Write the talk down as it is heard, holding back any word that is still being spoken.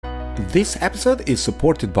This episode is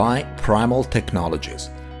supported by Primal Technologies.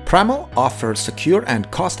 Primal offers secure and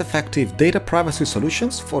cost-effective data privacy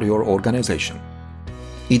solutions for your organization.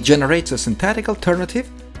 It generates a synthetic alternative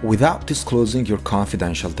without disclosing your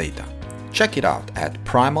confidential data. Check it out at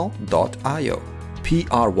primal.io.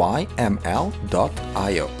 Pryml.io.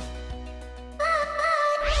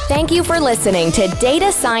 Thank you for listening to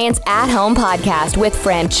Data Science at Home podcast with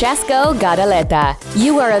Francesco Gaudaletta.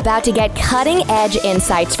 You are about to get cutting-edge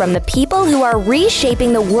insights from the people who are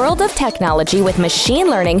reshaping the world of technology with machine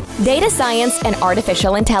learning, data science, and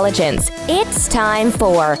artificial intelligence. It's time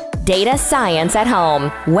for Data Science at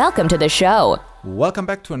Home. Welcome to the show. Welcome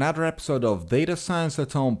back to another episode of Data Science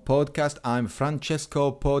at Home podcast. I'm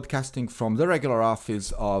Francesco, podcasting from the regular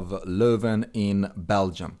office of Leuven in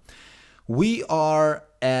Belgium. We are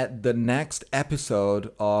at the next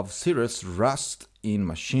episode of series Rust in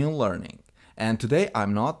Machine Learning. And today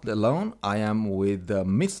I'm not alone. I am with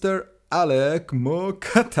Mr. Alec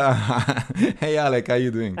Mocatta. Hey Alec, how are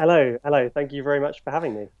you doing? Hello. Thank you very much for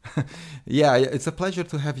having me. Yeah, it's a pleasure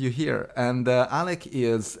to have you here. And Alec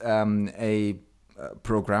is a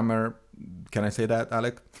programmer. Can I say that,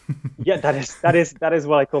 Alec? Yeah, that is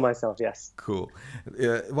what I call myself. Yes. Cool.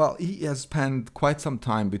 Well, he has spent quite some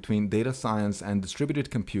time between data science and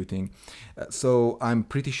distributed computing, so I'm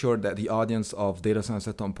pretty sure that the audience of Data Science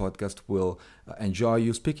at Home podcast will enjoy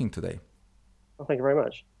you speaking today. Well, thank you very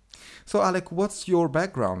much. So, Alec, what's your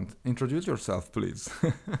background? Introduce yourself, please.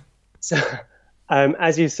 So,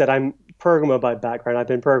 as you said, I'm a programmer by background. I've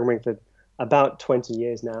been programming for about 20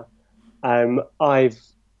 years now. I've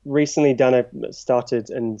recently started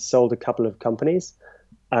and sold a couple of companies.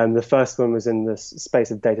 The first one was in the space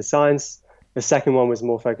of data science. The second one was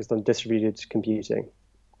more focused on distributed computing.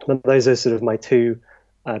 And those are sort of my two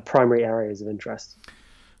primary areas of interest.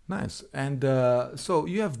 Nice. And so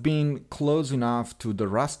you have been close enough to the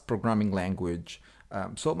Rust programming language.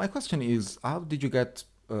 So my question is, how did you get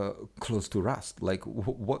close to Rust? Like,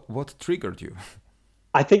 what triggered you?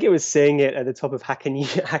 I think it was seeing it at the top of Hacker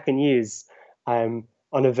News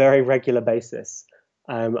on a very regular basis.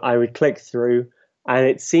 I would click through, and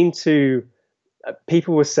it seemed to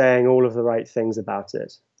people were saying all of the right things about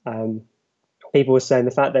it. People were saying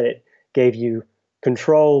the fact that it gave you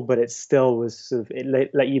control, but it still was sort of,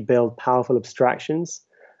 it let you build powerful abstractions.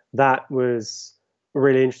 That was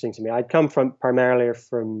really interesting to me. I'd come primarily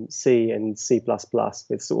from C and C++,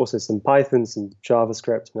 with also some Python, some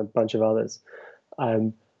JavaScript, and a bunch of others.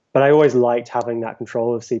 But I always liked having that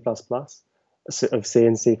control of C++. Of C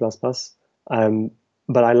and C++,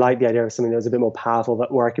 but I like the idea of something that was a bit more powerful,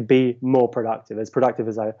 where I could be more productive as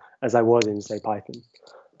I was in, say, Python.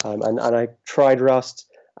 And I tried Rust,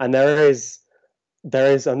 and there is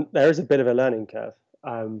a bit of a learning curve.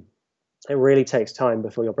 It really takes time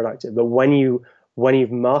before you're productive, but when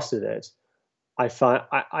you've mastered it,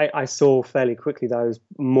 I saw fairly quickly that I was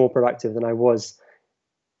more productive than I was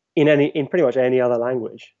in pretty much any other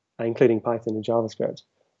language, including Python and JavaScript.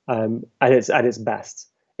 At its best.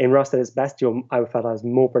 In Rust, at its best, I felt I was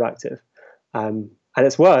more productive. At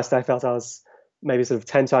its worst, I felt I was maybe sort of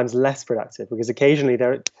 10 times less productive, because occasionally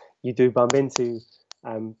you do bump into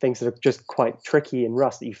things that are just quite tricky in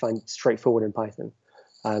Rust that you find straightforward in Python.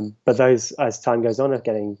 But those, as time goes on, are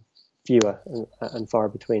getting fewer and far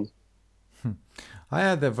between. I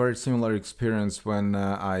had a very similar experience when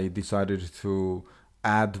I decided to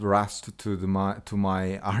add Rust to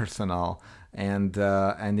my arsenal. And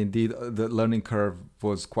indeed, the learning curve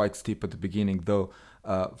was quite steep at the beginning, though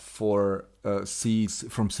for C,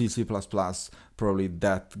 C++, probably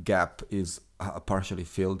that gap is partially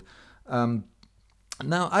filled.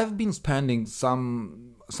 Now, I've been spending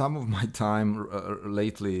some of my time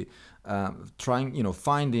lately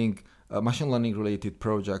finding machine learning related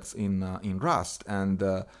projects in Rust, and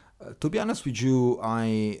to be honest with you,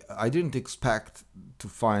 I didn't expect to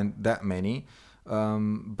find that many.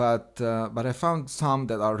 But I found some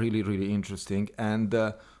that are really, really interesting. And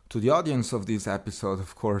to the audience of this episode,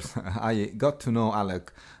 of course, I got to know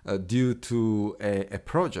Alec due to a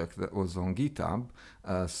project that was on GitHub,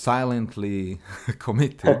 silently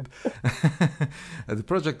committed. The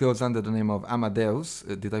project was under the name of Amadeus.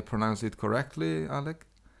 Did I pronounce it correctly, Alec?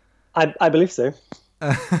 I believe so.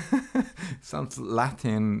 Sounds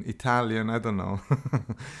Latin, Italian, I don't know.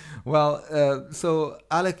 Well, so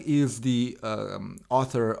Alec is the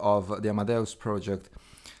author of the Amadeus project.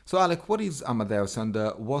 So Alec, what is Amadeus, and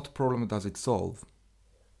what problem does it solve?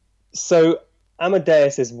 So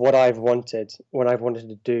Amadeus is what I've wanted when I've wanted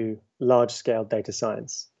to do large-scale data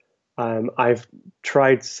science. I've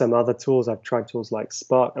tried some other tools. I've tried tools like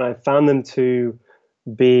Spark, and I found them to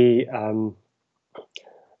be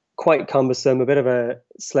quite cumbersome, a bit of a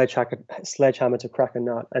sledgehammer to crack a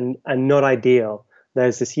nut, and not ideal.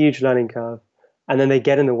 There's this huge learning curve, and then they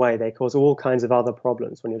get in the way. They cause all kinds of other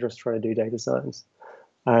problems when you're just trying to do data science.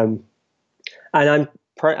 Um, and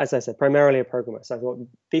as I said, primarily a programmer. So I thought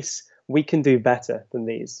we can do better than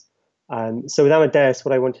these. So with Amadeus,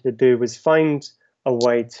 what I wanted to do was find a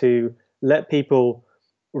way to let people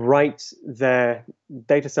write their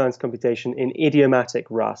data science computation in idiomatic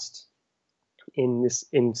Rust, in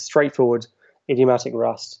straightforward idiomatic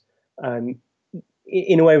Rust,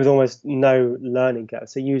 in a way with almost no learning curve.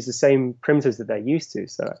 So use the same primitives that they're used to.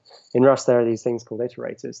 So in Rust, there are these things called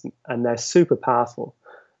iterators, and they're super powerful.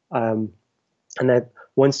 And then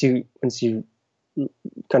once you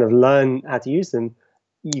kind of learn how to use them,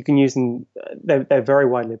 you can use them. They're very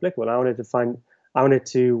widely applicable. I wanted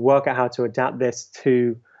to work out how to adapt this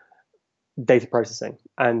to data processing,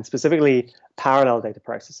 and specifically parallel data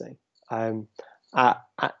processing. And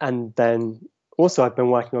then also I've been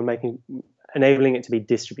working on enabling it to be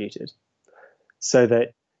distributed, so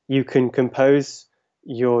that you can compose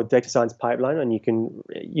your data science pipeline and you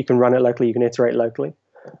can run it locally, you can iterate locally.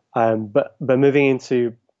 But moving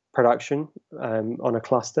into production on a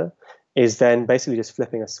cluster is then basically just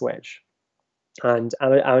flipping a switch, and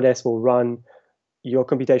Amadeus will run your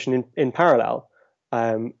computation in parallel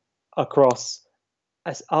across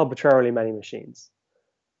arbitrarily many machines.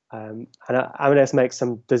 And Amadeus makes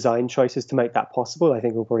some design choices to make that possible. I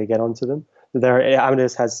think we'll probably get onto them.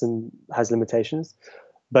 Amadeus has limitations,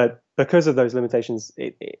 but because of those limitations,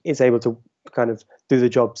 it's able to kind of do the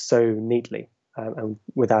job so neatly and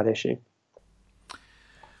without issue.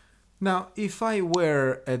 Now, if I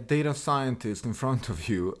were a data scientist in front of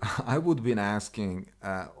you, I would be asking,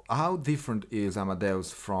 how different is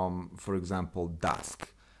Amadeus from, for example, Dask?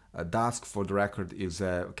 Dask, for the record, is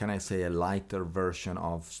a lighter version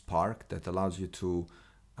of Spark that allows you to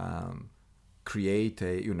create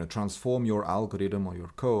transform your algorithm or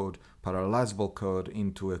your code, parallelizable code,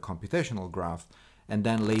 into a computational graph, and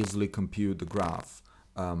then lazily compute the graph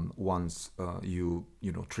once you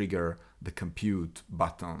trigger the compute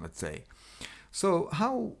button, let's say. So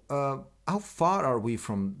how far are we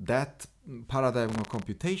from that paradigm of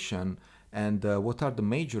computation? And what are the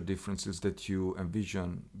major differences that you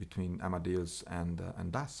envision between Amadeus and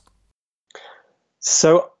Dask?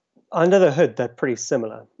 So under the hood, they're pretty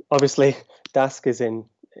similar. Obviously, Dask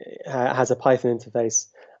has a Python interface,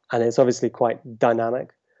 and it's obviously quite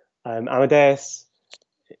dynamic. Amadeus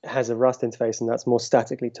has a Rust interface, and that's more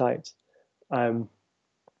statically typed.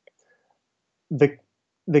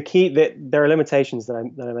 The key that there are limitations that I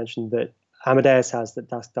mentioned that Amadeus has that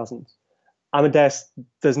Dask doesn't. Amadeus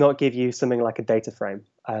does not give you something like a data frame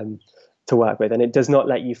to work with, and it does not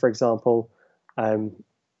let you, for example,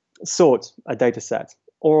 sort a data set,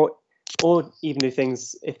 or even do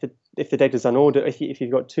things if the data is unordered. If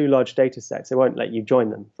you've got two large data sets, it won't let you join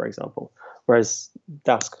them, for example. Whereas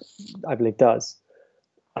Dask, I believe, does,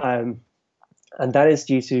 and that is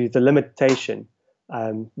due to the limitation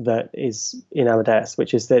that is in Amadeus,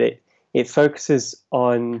 which is that it focuses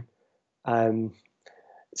on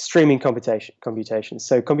streaming computation.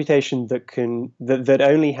 So computation that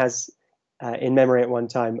only has in memory at one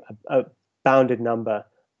time a bounded number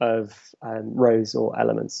of rows or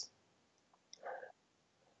elements.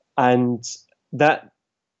 And that,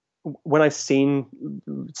 when I've seen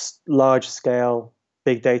large scale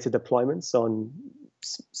big data deployments on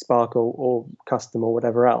Spark or Custom or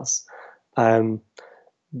whatever else,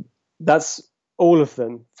 that's all of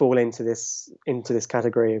them fall into this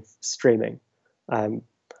category of streaming.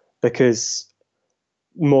 Because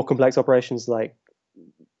more complex operations like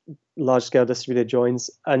large-scale distributed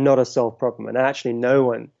joins are not a solved problem, and actually no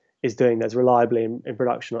one is doing those reliably in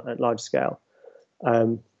production at large scale.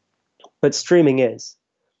 But streaming is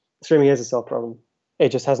a solved problem. It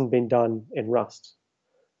just hasn't been done in Rust,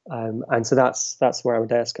 and so that's where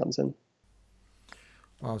Amadeus comes in.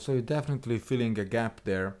 Wow, so you're definitely filling a gap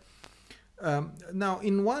there. Now,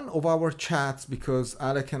 in one of our chats, because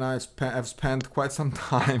Alec and I have spent quite some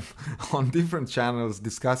time on different channels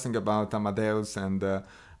discussing about Amadeus and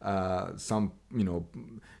some,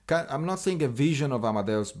 I'm not saying a vision of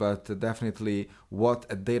Amadeus, but definitely what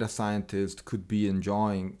a data scientist could be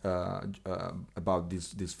enjoying about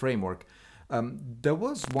this framework. There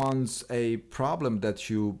was once a problem that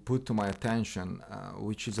you put to my attention,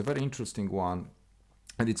 which is a very interesting one,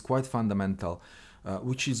 and it's quite fundamental.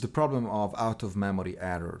 Which is the problem of out-of-memory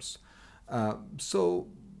errors. So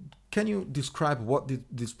can you describe what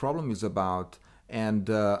this problem is about, and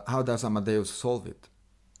how does Amadeus solve it?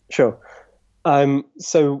 Sure.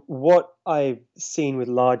 So what I've seen with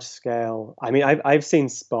large scale, I mean, I've seen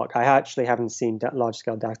Spark. I actually haven't seen large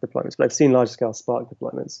scale DAG deployments, but I've seen large scale Spark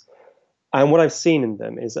deployments. And what I've seen in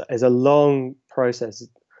them is a long process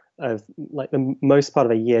of like the most part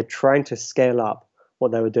of a year trying to scale up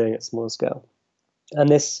what they were doing at small scale. And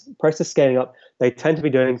this process scaling up, they tend to be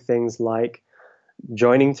doing things like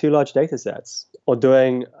joining two large data sets, or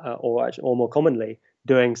doing, or more commonly,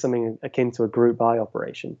 doing something akin to a group by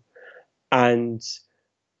operation. And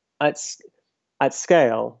at at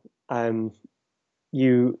scale,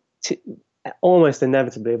 you almost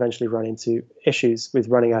inevitably eventually run into issues with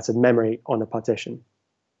running out of memory on a partition.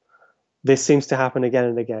 This seems to happen again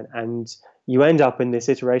and again, and you end up in this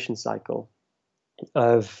iteration cycle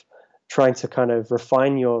of trying to kind of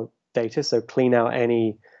refine your data, so clean out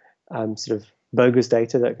any sort of bogus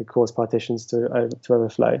data that could cause partitions to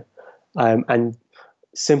overflow, and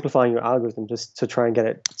simplifying your algorithm just to try and get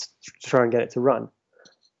it to run.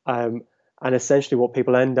 And essentially, what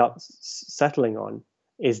people end up settling on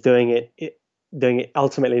is doing it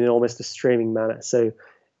ultimately in almost a streaming manner. So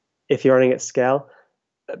if you're running at scale,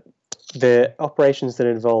 the operations that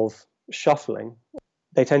involve shuffling,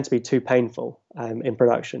 they tend to be too painful in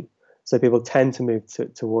production. So people tend to move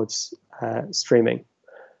towards streaming,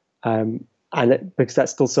 because that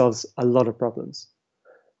still solves a lot of problems.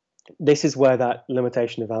 This is where that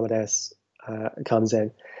limitation of Amadeus comes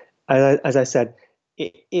in. As I said,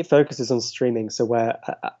 it focuses on streaming, so where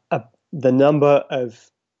the number of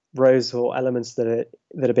rows or elements that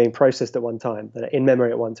are being processed at one time, that are in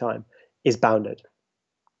memory at one time, is bounded,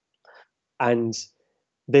 and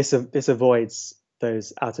this avoids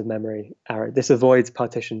those out of memory errors. This avoids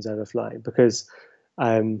partitions overflowing, because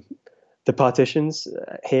the partitions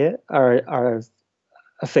here are of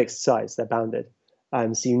a fixed size; they're bounded.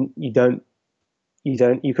 So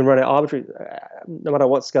you can run it arbitrary, no matter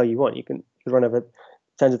what scale you want. You can run over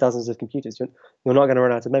tens of thousands of computers. You're not going to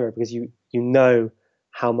run out of memory, because you know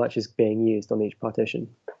how much is being used on each partition.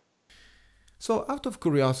 So, out of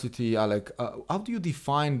curiosity, Alec, how do you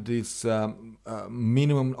define this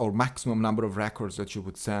minimum or maximum number of records that you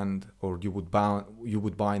would send, or you would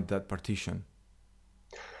bind that partition?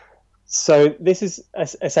 So this is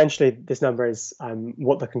essentially, this number is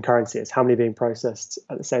what the concurrency is, how many being processed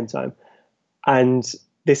at the same time, and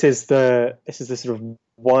this is the sort of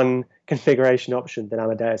one configuration option that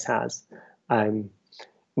Amadeus has.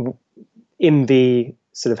 In the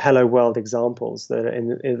sort of hello world examples that are in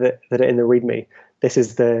the README, this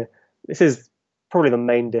is probably the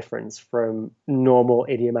main difference from normal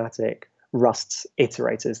idiomatic Rust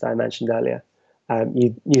iterators that I mentioned earlier.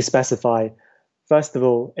 You specify, first of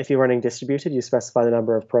all, if you're running distributed, you specify the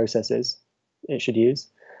number of processes it should use,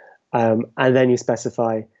 and then you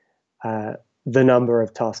specify the number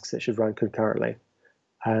of tasks it should run concurrently.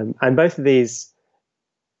 And both of these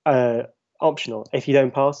are optional. If you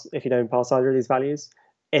don't pass either of these values,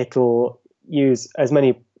 it'll use as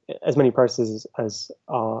many processes as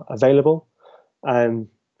are available, and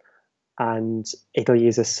it'll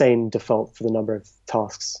use a sane default for the number of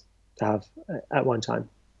tasks to have at one time.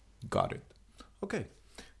 Got it. Okay,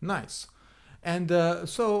 nice. And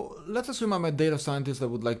so let's assume I'm a data scientist that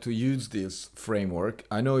would like to use this framework.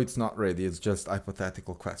 I know it's not ready, it's just a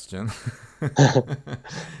hypothetical question.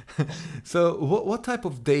 So what type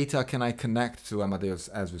of data can I connect to Amadeus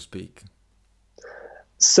as we speak?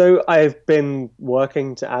 So I've been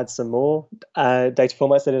working to add some more data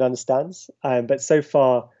formats that it understands, but so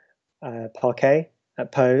far Parquet,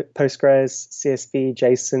 Postgres, CSV,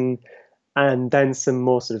 JSON, and then some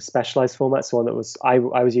more sort of specialized formats. One that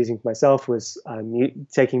I was using for myself was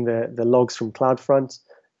taking the logs from CloudFront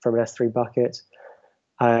from an S3 bucket.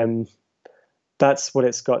 That's what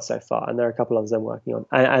it's got so far, and there are a couple others I'm working on,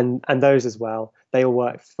 and those as well. They all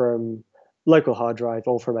work from local hard drive,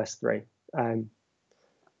 all from S3.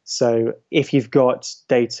 So if you've got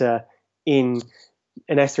data in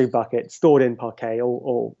an S3 bucket stored in Parquet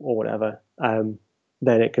or whatever, then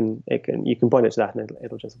you can point it to that and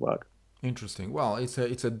it'll just work. Interesting. Well, it's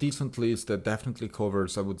a decent list that definitely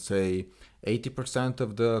covers, I would say, 80%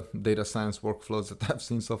 of the data science workflows that I've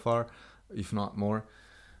seen so far, if not more.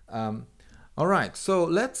 All right, so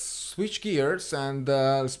let's switch gears and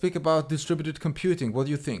speak about distributed computing. What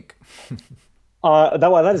do you think?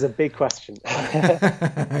 That is a big question.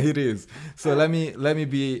 It is. So let me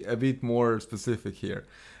be a bit more specific here.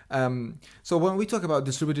 So when we talk about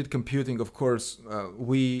distributed computing, of course,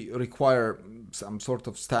 we require some sort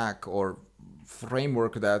of stack or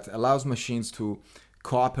framework that allows machines to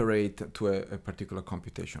cooperate to a particular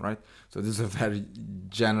computation, right? So this is a very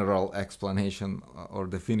general explanation or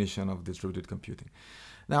definition of distributed computing.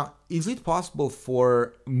 Now, is it possible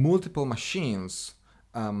for multiple machines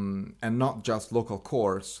and not just local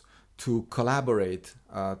cores to collaborate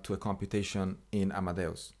to a computation in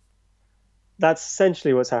Amadeus? That's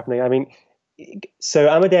essentially what's happening. I mean, so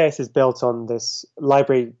Amadeus is built on this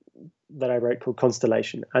library that I wrote called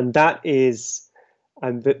Constellation, and that is,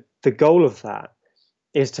 and the goal of that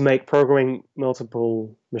is to make programming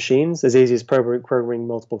multiple machines as easy as programming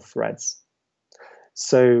multiple threads.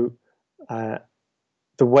 So the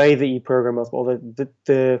way that you program multiple,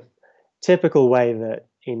 the typical way that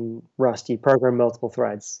in Rust you program multiple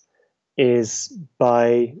threads is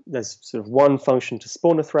by there's sort of one function to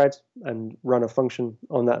spawn a thread and run a function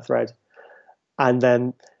on that thread, and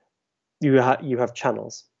then you have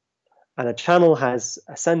channels, and a channel has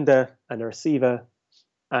a sender and a receiver,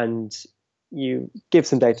 and you give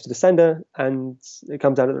some data to the sender and it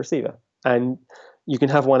comes out of the receiver, and you can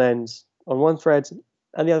have one end on one thread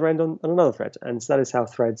and the other end on another thread, and so that is how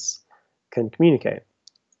threads can communicate.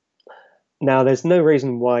 Now, there's no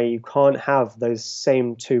reason why you can't have those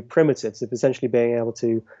same two primitives of essentially being able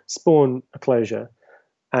to spawn a closure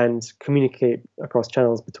and communicate across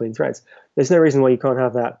channels between threads. There's no reason why you can't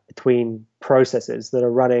have that between processes that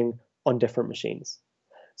are running on different machines.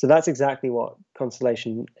 So that's exactly what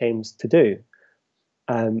Constellation aims to do.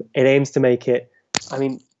 It aims to make it,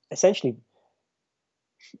 essentially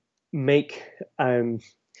make, in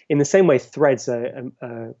the same way threads are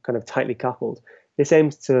kind of tightly coupled, this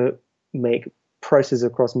aims to make processes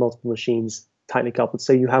across multiple machines tightly coupled.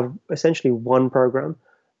 So you have essentially one program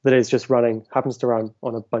that is just happens to run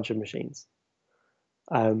on a bunch of machines.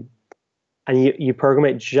 And you program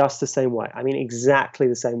it just the same way. Exactly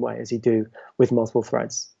the same way as you do with multiple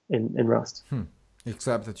threads in Rust.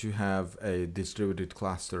 Except that you have a distributed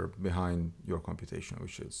cluster behind your computation,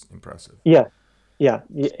 which is impressive. Yeah.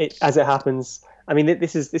 As it happens,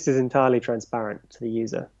 this is entirely transparent to the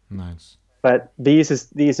user. Nice. But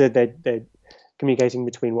they're communicating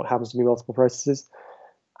between what happens to be multiple processes,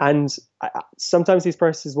 and sometimes these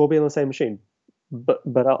processes will be on the same machine,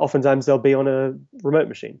 but oftentimes they'll be on a remote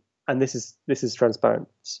machine, and this is transparent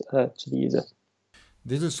to the user.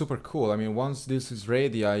 This is super cool. Once this is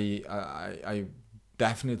ready, I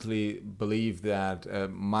definitely believe that a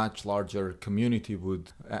much larger community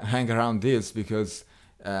would hang around this, because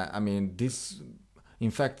this, in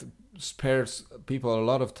fact, spares people a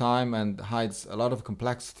lot of time and hides a lot of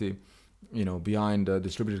complexity, behind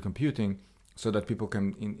distributed computing, so that people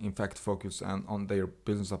can in fact focus on their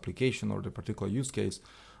business application or the particular use case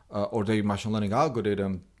or their machine learning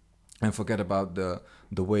algorithm, and forget about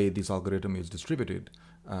the way this algorithm is distributed,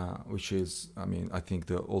 which is, I think,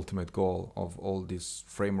 the ultimate goal of all these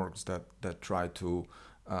frameworks that try to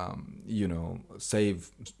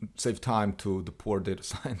save time to the poor data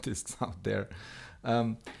scientists out there.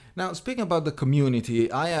 Now, speaking about the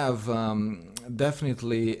community, I have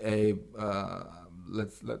definitely a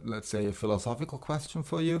let's say a philosophical question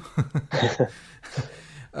for you.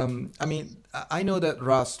 I know that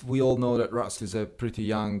Rust. We all know that Rust is a pretty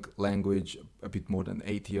young language, a bit more than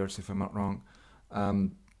 8 years, if I'm not wrong.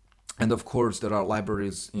 And of course, there are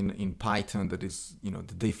libraries in Python that is,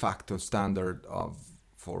 the de facto standard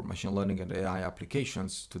for machine learning and AI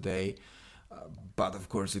applications today. But of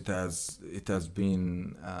course, it has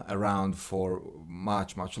been around for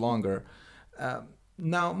much longer.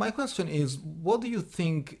 Now, my question is, what do you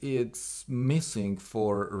think it's missing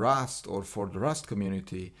for Rust or for the Rust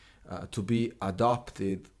community to be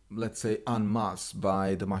adopted, let's say, en masse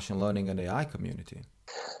by the machine learning and AI community?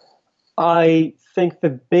 I think the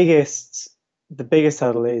biggest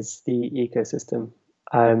hurdle is the ecosystem.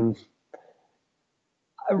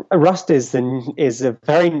 Rust is a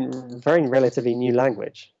very relatively new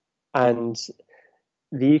language, and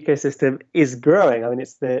the ecosystem is growing.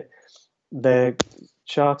 It's the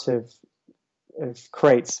chart of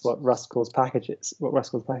crates, what Rust calls packages,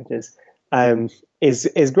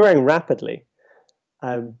 is growing rapidly.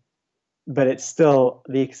 But it's still,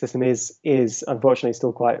 the ecosystem is unfortunately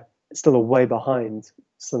still a way behind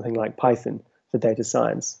something like Python for data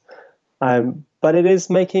science. But it is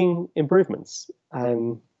making improvements,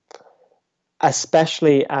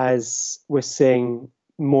 especially as we're seeing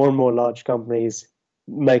more and more large companies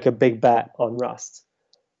make a big bet on Rust.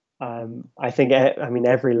 I think,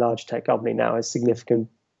 every large tech company now has significant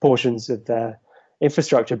portions of their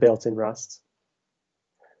infrastructure built in Rust.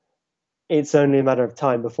 It's only a matter of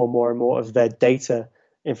time before more and more of their data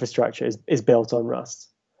infrastructure is built on Rust.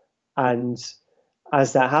 And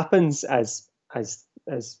as that happens, as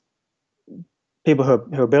people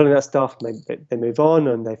who are building that stuff, they move on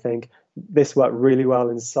and they think this worked really well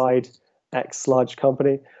inside X large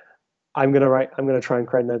company. I'm going to try and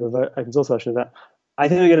create an open source version of that. I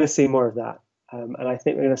think we're going to see more of that. And I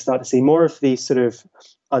think we're going to start to see more of the sort of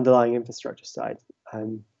underlying infrastructure side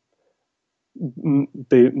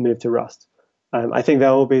move to Rust. I think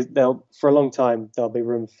for a long time, there'll be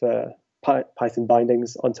room for Python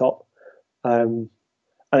bindings on top. And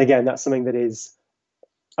again, that's something that is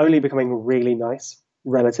only becoming really nice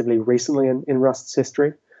relatively recently in Rust's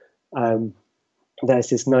history. There's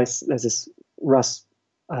this Rust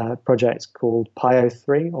project called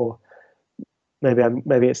Pio3, or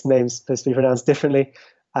maybe its name's supposed to be pronounced differently,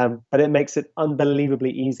 but it makes it unbelievably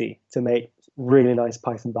easy to make really nice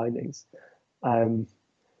Python bindings.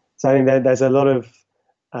 So I think there's a lot of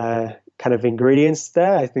kind of ingredients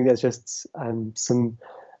there. I think there's just some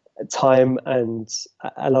time and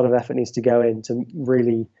a lot of effort needs to go into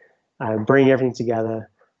really bringing everything together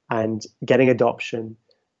and getting adoption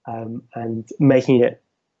and making it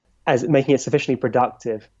sufficiently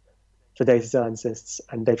productive for data scientists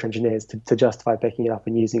and data engineers to justify picking it up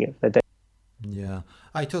and using it for their data. Yeah,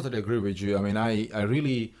 I totally agree with you. I mean, I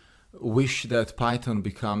really wish that Python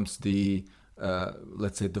becomes the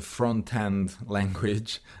let's say the front end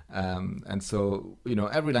language, and so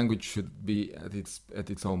every language should be at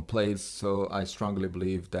its own place. So I strongly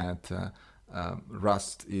believe that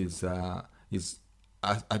Rust is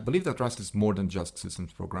I believe that Rust is more than just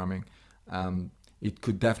systems programming. It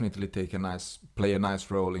could definitely play a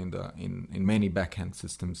nice role in many backend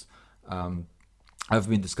systems. I've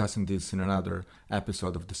been discussing this in another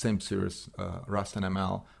episode of the same series, Rust and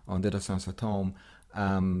ML, on Data Science at Home.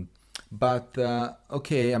 But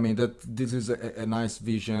okay, I mean this is a nice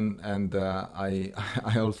vision, and I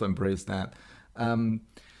also embrace that.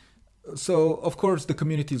 So of course the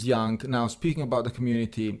community is young. Now, speaking about the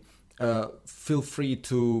community, feel free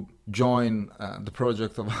to join the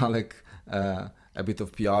project of Alec. A bit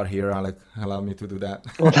of PR here, Alec. Allow me to do that.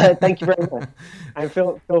 Well, thank you very much. And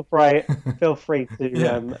feel free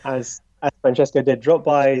to, as Francesco did, drop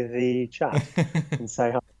by the chat and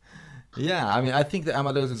say hi. Yeah, I mean, I think that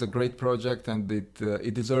Amadeus is a great project, and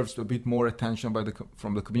it deserves a bit more attention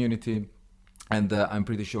from the community. And I'm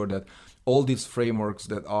pretty sure that all these frameworks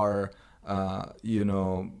that are,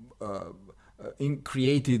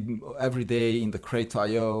 created every day in the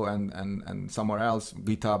Crate.io and somewhere else,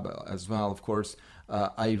 GitHub as well, of course.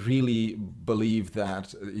 I really believe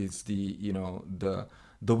that is the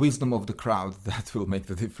wisdom of the crowd that will make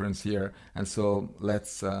the difference here. And so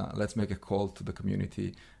let's make a call to the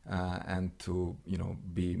community and to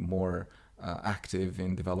be more active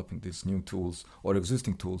in developing these new tools or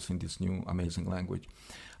existing tools in this new amazing language.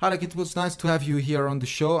 Alec, it was nice to have you here on the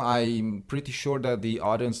show. I'm pretty sure that the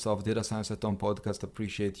audience of Data Science at Home podcast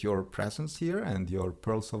appreciate your presence here and your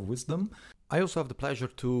pearls of wisdom. I also have the pleasure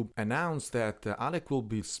to announce that Alec will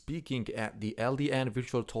be speaking at the LDN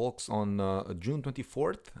Virtual Talks on June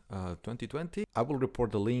 24th, 2020. I will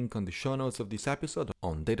report the link on the show notes of this episode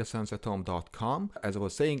on datascienceathome.com. As I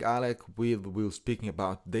was saying, Alec will be speaking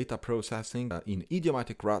about data processing in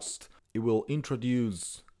idiomatic Rust. He will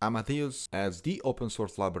introduce Amadeus as the open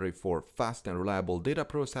source library for fast and reliable data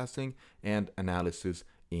processing and analysis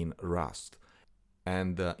in Rust.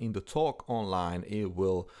 And in the talk online, it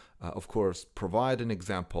will, of course, provide an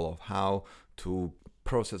example of how to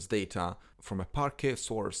process data from a Parquet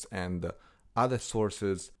source and other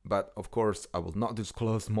sources. But of course, I will not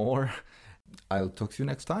disclose more. I'll talk to you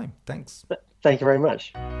next time. Thanks. Thank you very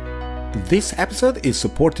much. This episode is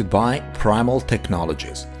supported by Primal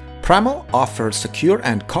Technologies. Primal offers secure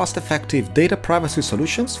and cost-effective data privacy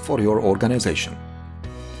solutions for your organization.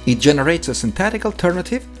 It generates a synthetic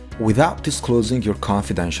alternative without disclosing your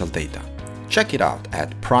confidential data. Check it out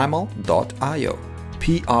at primal.io.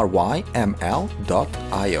 pryml.io.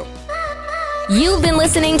 You've been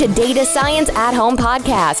listening to Data Science at Home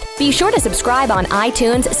podcast. Be sure to subscribe on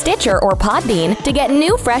iTunes, Stitcher, or Podbean to get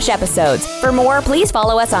new fresh episodes. For more, please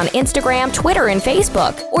follow us on Instagram, Twitter, and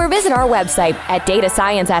Facebook, or visit our website at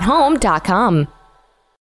datascienceathome.com.